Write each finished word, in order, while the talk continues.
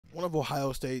One of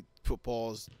Ohio State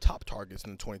football's top targets in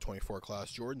the 2024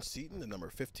 class, Jordan Seaton, the number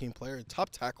 15 player and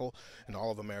top tackle in all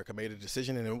of America, made a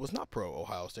decision, and it was not pro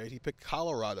Ohio State. He picked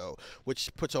Colorado, which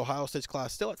puts Ohio State's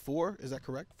class still at 4. Is that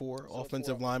correct? Four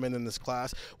offensive linemen in this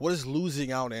class. What is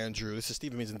losing out, Andrew? This is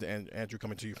Stephen Means and Andrew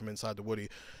coming to you from inside the Woody.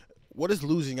 What does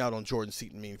losing out on Jordan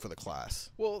Seaton mean for the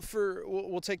class? Well,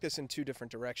 we'll take this in two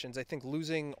different directions. I think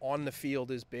losing on the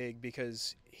field is big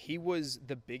because he was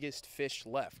the biggest fish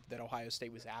left that Ohio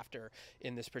State was after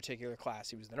in this particular class.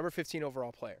 He was the number 15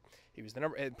 overall player. He was the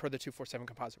number, per the 247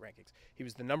 composite rankings. He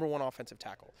was the number 1 offensive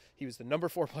tackle. He was the number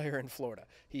 4 player in Florida.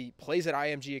 He plays at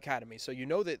IMG Academy. So you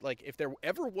know that, like, if there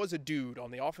ever was a dude on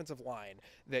the offensive line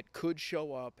that could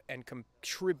show up and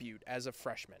contribute as a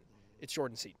freshman, it's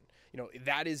Jordan Seaton. You know,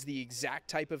 that is the exact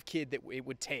type of kid that it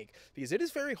would take, because it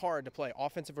is very hard to play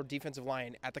offensive or defensive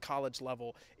line at the college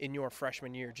level in your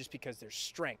freshman year, just because there's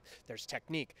strength, there's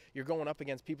technique. You're going up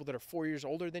against people that are 4 years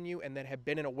older than you and that have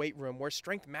been in a weight room where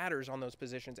strength matters on those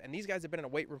positions. And these guys have been in a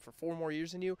weight room for 4 more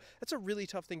years than you. That's a really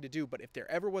tough thing to do. But if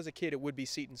there ever was a kid, it would be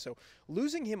Seaton. So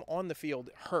losing him on the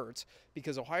field hurts,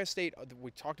 because Ohio State,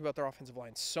 we talked about their offensive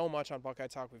line so much on Buckeye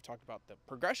Talk. We've talked about the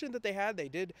progression that they had. They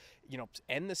did,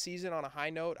 end the season on a high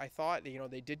note. I thought,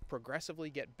 they did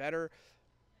progressively get better,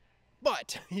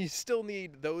 but you still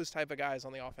need those type of guys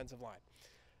on the offensive line.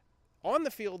 On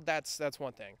the field, that's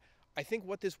one thing. I think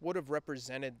what this would have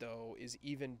represented, though, is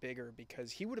even bigger,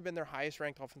 because he would have been their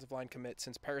highest-ranked offensive line commit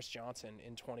since Paris Johnson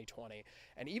in 2020.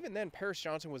 And even then, Paris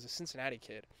Johnson was a Cincinnati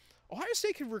kid. Ohio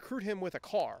State could recruit him with a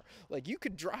car. Like, you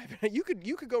could drive, you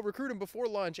could go recruit him before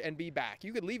lunch and be back.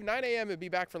 You could leave 9 a.m. and be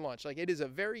back for lunch. Like, it is a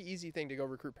very easy thing to go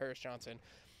recruit Paris Johnson.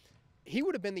 He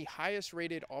would have been the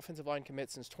highest-rated offensive line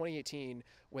commit since 2018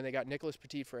 when they got Nicholas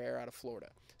Petit-Frere out of Florida.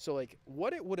 So, like,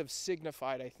 what it would have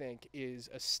signified, I think, is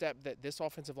a step that this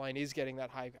offensive line is getting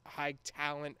that high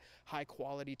talent,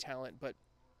 high-quality talent, but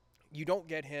you don't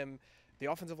get him. The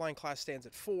offensive line class stands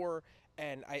at 4,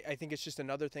 and I think it's just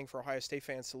another thing for Ohio State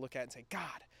fans to look at and say, God,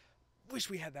 wish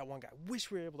we had that one guy.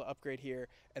 Wish we were able to upgrade here,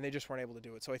 and they just weren't able to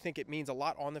do it. So I think it means a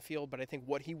lot on the field, but I think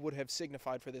what he would have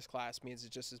signified for this class means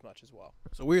it just as much as well.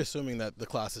 So we're assuming that the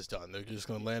class is done. They're just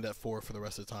going to land at 4 for the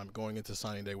rest of the time going into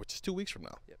signing day, which is 2 weeks from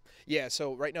now. Yep. Yeah,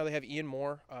 so right now they have Ian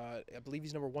Moore. I believe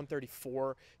he's number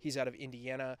 134. He's out of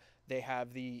Indiana. They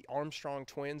have the Armstrong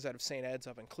twins out of St. Ed's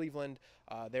up in Cleveland.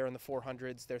 They're in the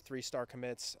 400s. They're 3-star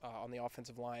commits on the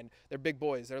offensive line. They're big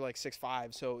boys. They're like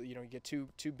 6'5", so you get two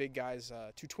big guys,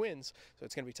 2 twins, so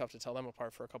it's going to be tough to tell them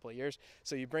apart for a couple of years.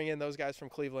 So you bring in those guys from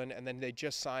Cleveland, and then they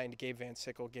just signed Gabe Van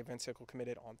Sickle. Gabe Van Sickle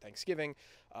committed on Thanksgiving.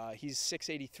 He's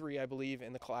 6'83", I believe,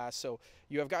 in the class. So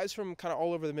you have guys from kind of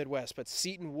all over the Midwest, but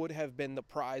Seaton would have been the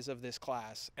prize of this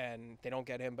class, and they don't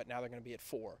get him, but now they're going to be at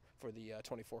 4 for the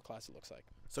 24 class, it looks like.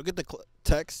 So get the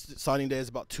text. Signing day is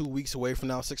about 2 weeks away from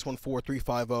now,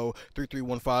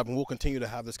 614-350-3315, and we'll continue to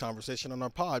have this conversation on our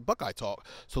pod, Buckeye Talk.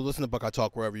 So listen to Buckeye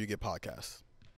Talk wherever you get podcasts.